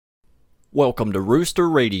Welcome to Rooster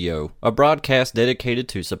Radio, a broadcast dedicated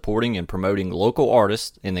to supporting and promoting local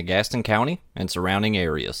artists in the Gaston County and surrounding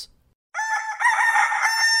areas.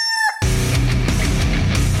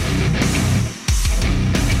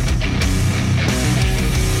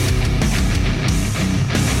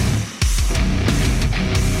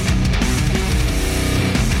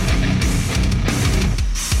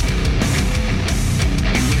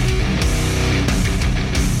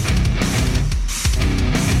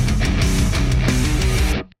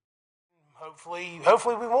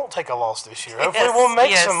 Hopefully we won't take a loss this year. Hopefully we'll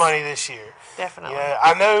make some money this year. Definitely. Yeah,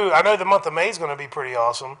 I know the month of May is going to be pretty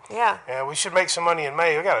awesome. Yeah. Yeah, we should make some money in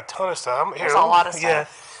May. We got a ton of stuff. There's a lot of stuff. Yeah.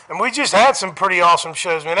 And we just had some pretty awesome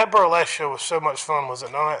shows. Man, that burlesque show was so much fun, was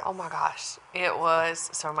it not? Oh my gosh. It was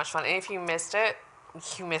so much fun. And if you missed it,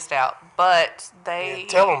 you missed out. But they... Yeah,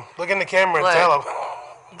 tell them. Look in the camera and tell them.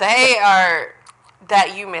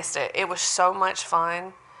 That you missed it. It was so much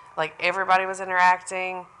fun. Like, everybody was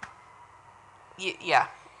interacting. Yeah.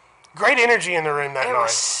 Great energy in the room that night.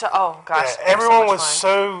 Was so, oh gosh. Yeah, everyone was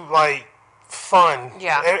so fun.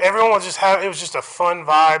 Yeah. Everyone was it was just a fun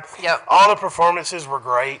vibe. Yep. All the performances were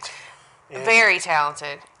great. Yeah. Very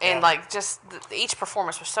talented. And each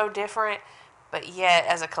performance was so different, but yet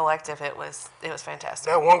as a collective it was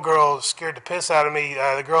fantastic. That one girl scared the piss out of me,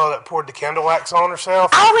 the girl that poured the candle wax on herself.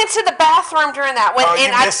 I went to the bathroom during that one and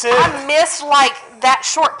you missed it? I missed that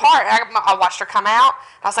short part. I watched her come out.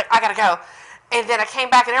 I was like, I gotta go. And then I came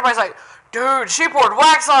back and everybody's like, dude, she poured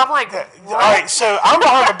wax on. I'm like, what? All right, so I'm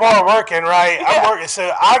behind the bar working, right? I'm working, so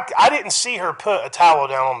I didn't see her put a towel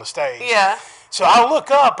down on the stage. Yeah. So I look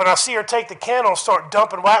up and I see her take the candle and start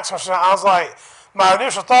dumping wax on her. I was like, my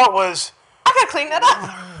initial thought was, I gotta clean that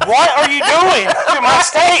up. What are you doing to my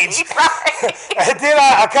stage? Right. And then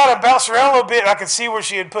I kind of bounced around a little bit and I could see where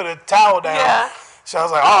she had put a towel down. Yeah. So I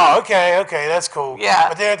was like, oh, okay, that's cool. Yeah.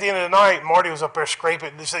 But then at the end of the night, Marty was up there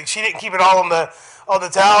scraping. She didn't keep it all on the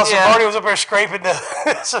towel, so Marty was up there scraping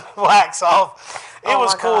some wax off. It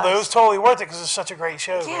was cool, though. It was totally worth it because it's such a great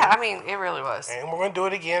show. Yeah, man. I mean, it really was. And we're going to do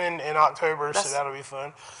it again in October, so that'll be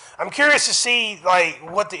fun. I'm curious to see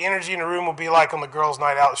what the energy in the room will be like on the Girls'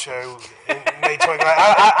 Night Out show in May 29th.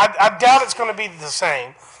 I doubt it's going to be the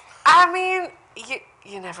same. I mean,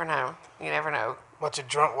 you never know. You never know. Bunch of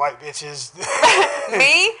drunk white bitches.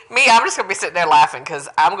 Me, I'm just going to be sitting there laughing because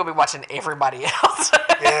I'm going to be watching everybody else.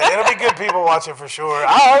 Yeah, it'll be good people watching for sure.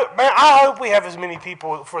 I hope we have as many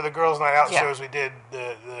people for the Girls' Night Out show as we did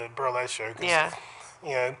the burlesque show. Yeah.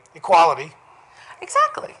 You know, equality.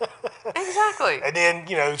 Exactly. And then,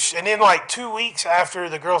 2 weeks after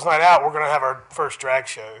the Girls' Night Out, we're going to have our first drag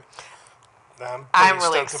show. I'm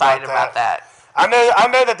really excited about that. I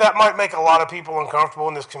know that might make a lot of people uncomfortable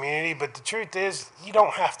in this community, but the truth is, you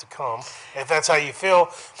don't have to come if that's how you feel.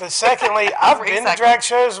 But secondly, I've been to drag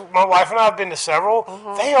shows. My wife and I have been to several.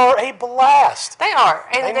 Mm-hmm. They are a blast. They are,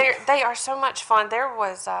 and they are so much fun. There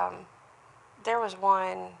was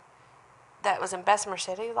one that was in Bessemer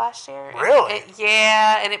City last year. Really?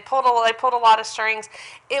 And they pulled a lot of strings.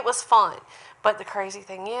 It was fun, but the crazy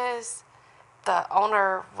thing is, the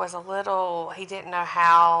owner was he didn't know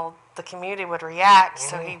how the community would react,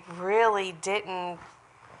 so he really didn't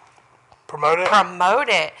promote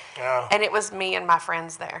it. Yeah. And it was me and my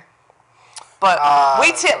friends there. But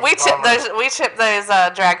we tipped those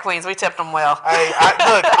drag queens. We tipped them well. Hey,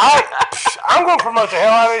 I'm going to promote the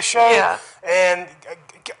hell out of this show. Yeah. And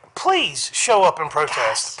please show up and protest.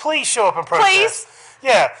 Yes. Please show up and protest. Please.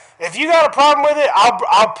 Yeah, if you got a problem with it,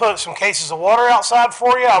 I'll put some cases of water outside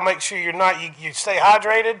for you. I'll make sure you stay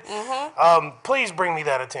hydrated. Mm-hmm. Please bring me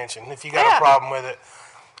that attention if you got a problem with it,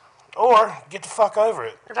 or get the fuck over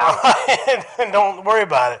it and don't worry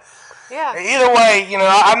about it. Yeah. Either way,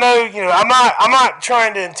 I know I'm not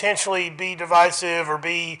trying to intentionally be divisive or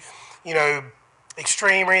be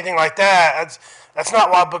extreme or anything like that. That's not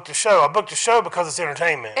why I booked the show. I booked the show because it's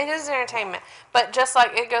entertainment. It is entertainment, but just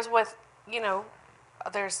like it goes with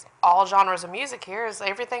there's all genres of music here as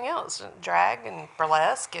everything else, drag and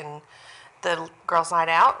burlesque and the Girls' Night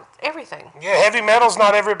Out, everything. Yeah, heavy metal's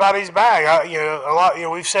not everybody's bag.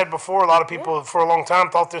 We've said before, a lot of people for a long time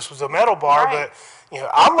thought this was a metal bar, right. But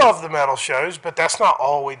I love the metal shows, but that's not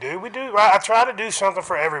all we do. I try to do something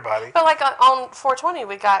for everybody. But like on 420,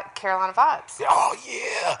 we got Carolina Vibes. Oh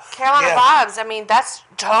yeah, Carolina Vibes. I mean, that's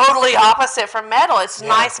totally opposite from metal. It's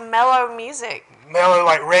nice, mellow music. Mellow,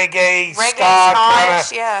 like reggae, ska, kind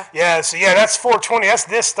of. Yeah, so that's 420. That's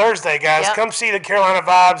this Thursday, guys. Yep. Come see the Carolina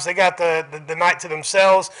Vibes. They got the night to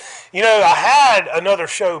themselves. I had another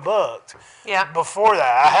show booked. Yeah. Before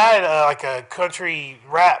that, I had a country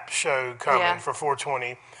rap show coming for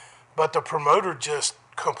 420, but the promoter just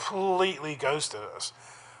completely ghosted us.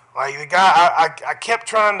 Like the guy, I kept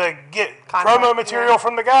trying to get promo material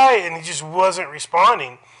from the guy, and he just wasn't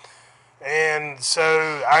responding. And so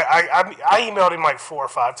I emailed him like 4 or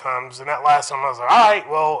 5 times, and that last time I was like, all right,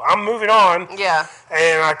 well, I'm moving on. Yeah.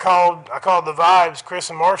 And I called the Vibes,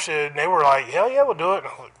 Chris and Marcia, and they were like, hell yeah, we'll do it. And I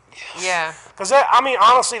was like, yes. Yeah. Because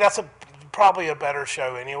honestly, that's probably a better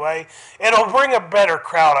show anyway. It'll bring a better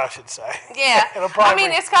crowd, I should say. Yeah.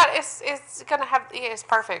 It's gonna have. Yeah, it's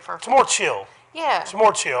perfect for. It's more chill. Yeah. It's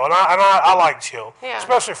more chill, and I like chill. Yeah.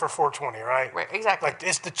 Especially for 420, right? Right. Exactly. Like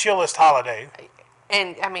it's the chillest holiday.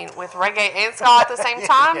 And, with reggae and ska at the same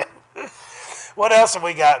time. Yeah. What else have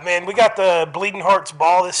we got, man? We got the Bleeding Hearts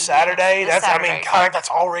Ball this Saturday. Saturday. God, that's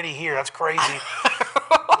already here. That's crazy. I'm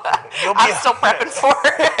still prepping for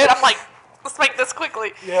it. I'm like, let's make this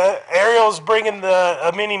quickly. Yeah, Ariel's bringing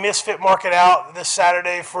a mini Misfit market out this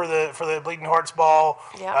Saturday for the Bleeding Hearts Ball.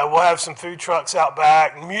 Yeah. We'll have some food trucks out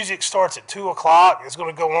back. Music starts at 2:00. It's going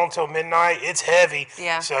to go on till midnight. It's heavy.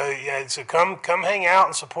 Yeah. So come hang out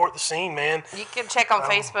and support the scene, man. You can check on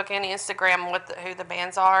Facebook and Instagram who the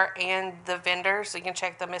bands are and the vendors. So you can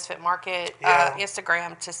check the Misfit Market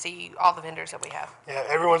Instagram to see all the vendors that we have. Yeah,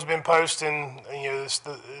 everyone's been posting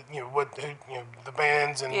the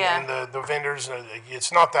bands and the vendors.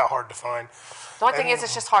 It's not that hard to find. The only thing is,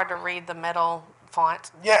 it's just hard to read the metal font.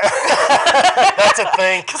 Yeah, that's a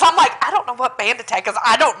thing. Because I'm like, I don't know what band to take, because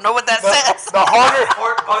I don't know what that says. The harder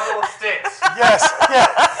or bundle of sticks. Yes, yeah.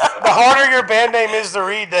 The harder your band name is to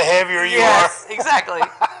read, the heavier you are. Yes, exactly.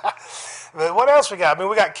 But what else we got?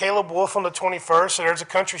 We got Caleb Wolf on the 21st, so there's a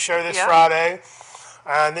country show this Friday.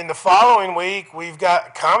 And then the following week, we've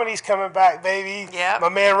got comedies coming back, baby. Yeah. My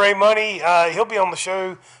man Ray Money, he'll be on the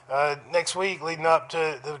show next week, leading up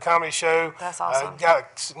to the comedy show. That's awesome.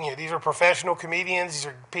 These are professional comedians. These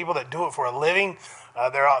are people that do it for a living.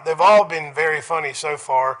 They've all been very funny so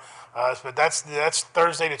far. But that's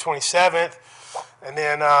Thursday the 27th, and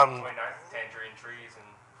then 29th, Tangerine Trees and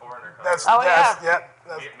Foreigner. Me and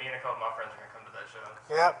a couple of my friends are gonna come to that show.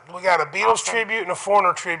 Yep, we got a Beatles tribute and a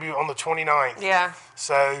Foreigner tribute on the 29th. Yeah.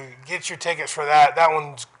 So get your tickets for that. That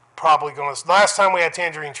one's probably going to... Last time we had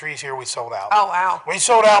Tangerine Trees here, we sold out. Oh, wow. We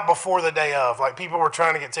sold out before the day of. Like, people were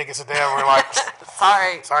trying to get tickets the day of. We're like,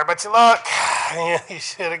 sorry about your luck. You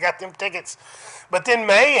should have got them tickets. But then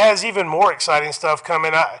May has even more exciting stuff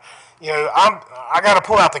coming. I got to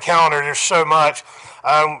pull out the calendar. There's so much.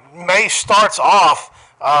 May starts off...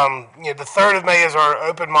 the 3rd of May is our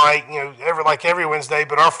open mic, every Wednesday,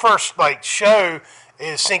 but our first show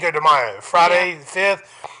is Cinco de Mayo, Friday the 5th,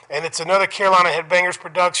 and it's another Carolina Headbangers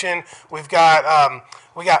production. We got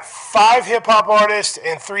 5 hip hop artists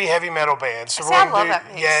and 3 heavy metal bands. So I love that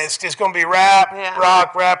mix. Yeah, it's going to be rap,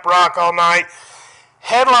 rock all night.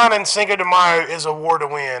 Headlining Cinco de Mayo is a war to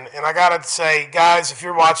win, and I gotta say, guys, if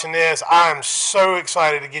you're watching this, I am so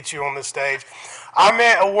excited to get you on this stage. I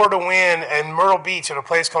met a war to win in Myrtle Beach at a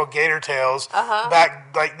place called Gator Tales.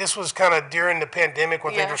 Back, this was kind of during the pandemic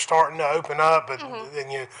when things were starting to open up. But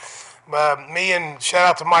me and shout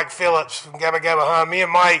out to Mike Phillips from Gabba Gabba Huh. Me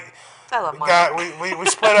and Mike, I love Mike. We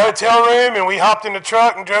split a hotel room and we hopped in the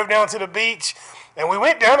truck and drove down to the beach. And we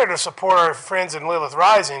went down there to support our friends in Lilith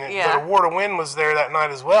Rising. But a war to win was there that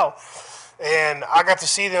night as well. And I got to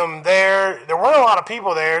see them there. There weren't a lot of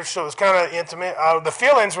people there, so it was kind of intimate. The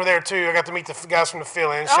fill-ins were there, too. I got to meet the guys from the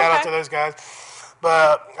fill-ins. Shout out to those guys.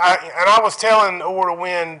 But I was telling A War to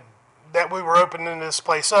Win that we were opening this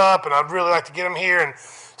place up, and I'd really like to get them here. And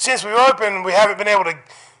since we opened, we haven't been able to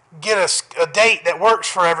get a date that works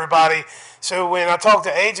for everybody. So when I talked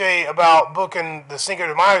to AJ about booking the Cinco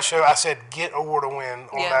de Mayo show, I said, get A War to Win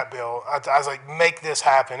on that bill. I was like, make this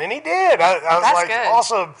happen. And he did. I was like, good.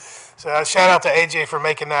 Awesome. So shout out to AJ for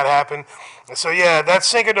making that happen. So that's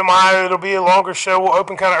Cinco de Mayo. It'll be a longer show. We'll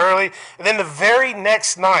open kind of early. And then the very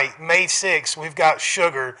next night, May 6th, we've got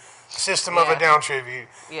Sugar, System of a Down tribute.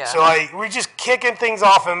 Yeah. So we're just kicking things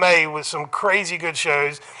off in May with some crazy good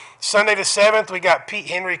shows. Sunday the 7th, we got Pete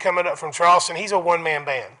Henry coming up from Charleston. He's a one-man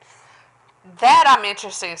band. That I'm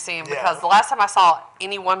interested in seeing because the last time I saw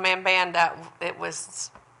any one-man band, it's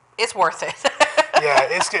worth it.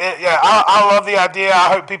 I love the idea.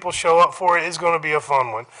 I hope people show up for it. It's going to be a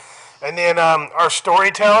fun one. And then our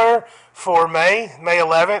storyteller for May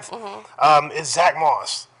 11th, is Zach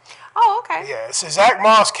Moss. Oh, okay. Yeah, so Zach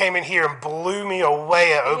Moss came in here and blew me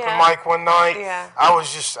away at open mic one night. Yeah. I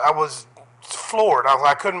was floored.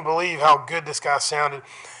 I couldn't believe how good this guy sounded.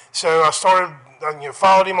 So I started,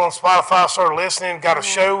 followed him on Spotify, started listening, got a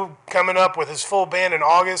show coming up with his full band in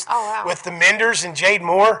August with the Menders and Jade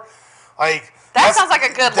Moore. That sounds like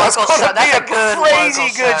a good local show. That's a good crazy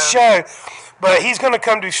good show. But he's going to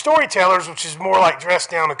come do Storytellers, which is more like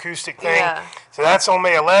dressed down acoustic thing. Yeah. So that's on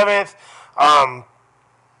May 11th.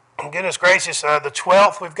 Goodness gracious, the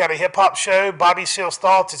 12th, we've got a hip-hop show, Bobby Seale's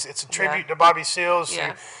Thoughts. It's a tribute to Bobby Seals.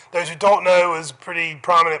 Yeah. Those who don't know, is a pretty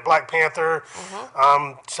prominent Black Panther.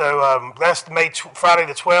 That's Friday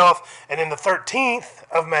the 12th. And then the 13th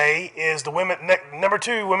of May is the number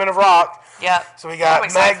 2 Women of Rock. Yeah. So we got I'm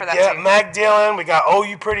excited for that too. Mag Dillon. We got Oh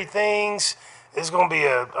You Pretty Things. It's going to be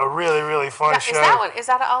a really, really fun show. Is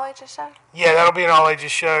that an all ages show? Yeah, that'll be an all-ages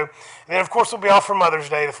show. And then, of course, we'll be off for Mother's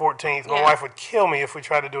Day, the 14th. My Yeah. wife would kill me if we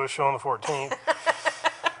tried to do a show on the 14th.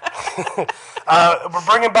 We're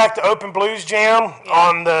bringing back the Open Blues Jam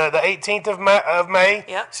on the 18th of May.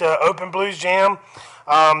 Yep. So, Open Blues Jam.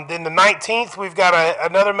 Then the 19th, we've got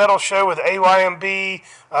another metal show with AYMB.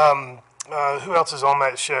 Who else is on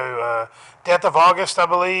that show? Death of August, I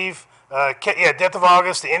believe. Death of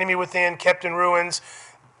August, The Enemy Within, Kept in Ruins.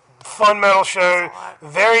 Fun metal show.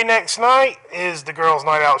 Very next night is the Girls'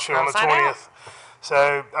 Night Out show on the 20th.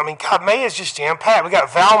 So, I mean, God, May is just jam-packed. We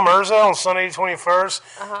got Val Mirza on Sunday the 21st.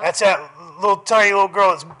 That's that tiny little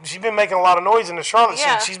girl. She's been making a lot of noise in the Charlotte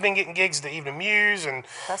scene. She's been getting gigs at the Evening Muse and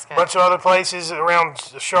a bunch of other places around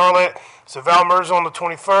Charlotte. So, Val Mirza on the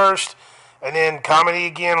 21st. And then comedy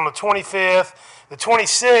again on the 25th. The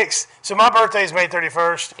 26th, so my birthday is May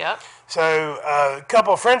 31st. Yep. So a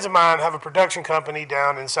couple of friends of mine have a production company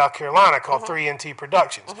down in South Carolina called 3NT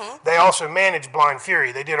Productions. They also manage Blind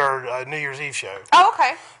Fury. They did our New Year's Eve show. Oh,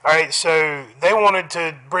 okay. All right, so they wanted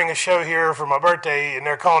to bring a show here for my birthday, and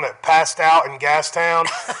they're calling it Passed Out in Gastown.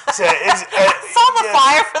 So I saw the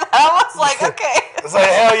flyer for that. I was like, okay. It's like,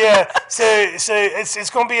 hell yeah. So it's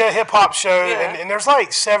going to be a hip-hop show, and there's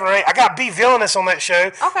like 7 or 8. I got B Villainous on that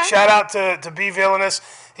show. Okay. Shout out to B Villainous.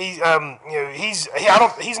 He's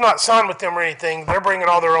not signed with them or anything. They're bringing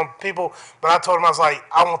all their own people. But I told him, I was like,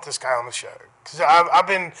 I want this guy on the show.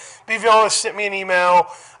 Because B Villainous sent me an email.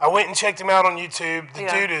 I went and checked him out on YouTube. The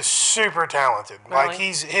dude is super talented. Really? Like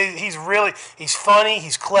he's funny.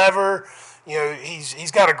 He's clever.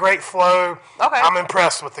 He's got a great flow. Okay. I'm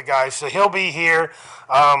impressed with the guy. So he'll be here.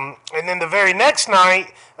 And then the very next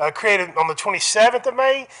night, on the 27th of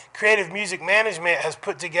May, Creative Music Management has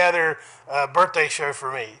put together a birthday show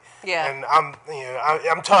for me. Yeah. And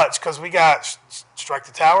I'm touched because we got Strike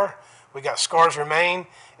the Tower, we got Scars Remain,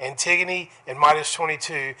 Antigone, and Midas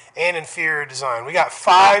 22, and Inferior Design. We got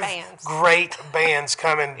 5 great bands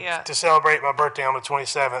coming to celebrate my birthday on the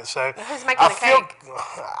 27th. So who's making the cake?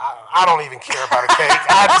 I don't even care about a cake.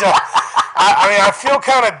 I feel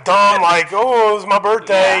kind of dumb, like, oh, it was my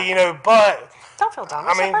birthday, but. Don't feel dumb.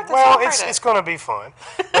 It's going to be fun.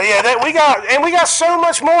 But yeah, we got so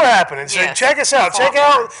much more happening. So check us out. Check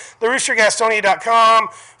out theroostergastonia.com.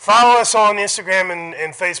 Follow us on Instagram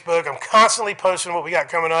and Facebook. I'm constantly posting what we got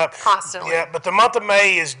coming up. Constantly. Yeah, but the month of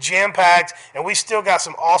May is jam-packed, and we still got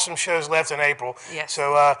some awesome shows left in April. Yes.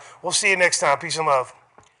 So we'll see you next time. Peace and love.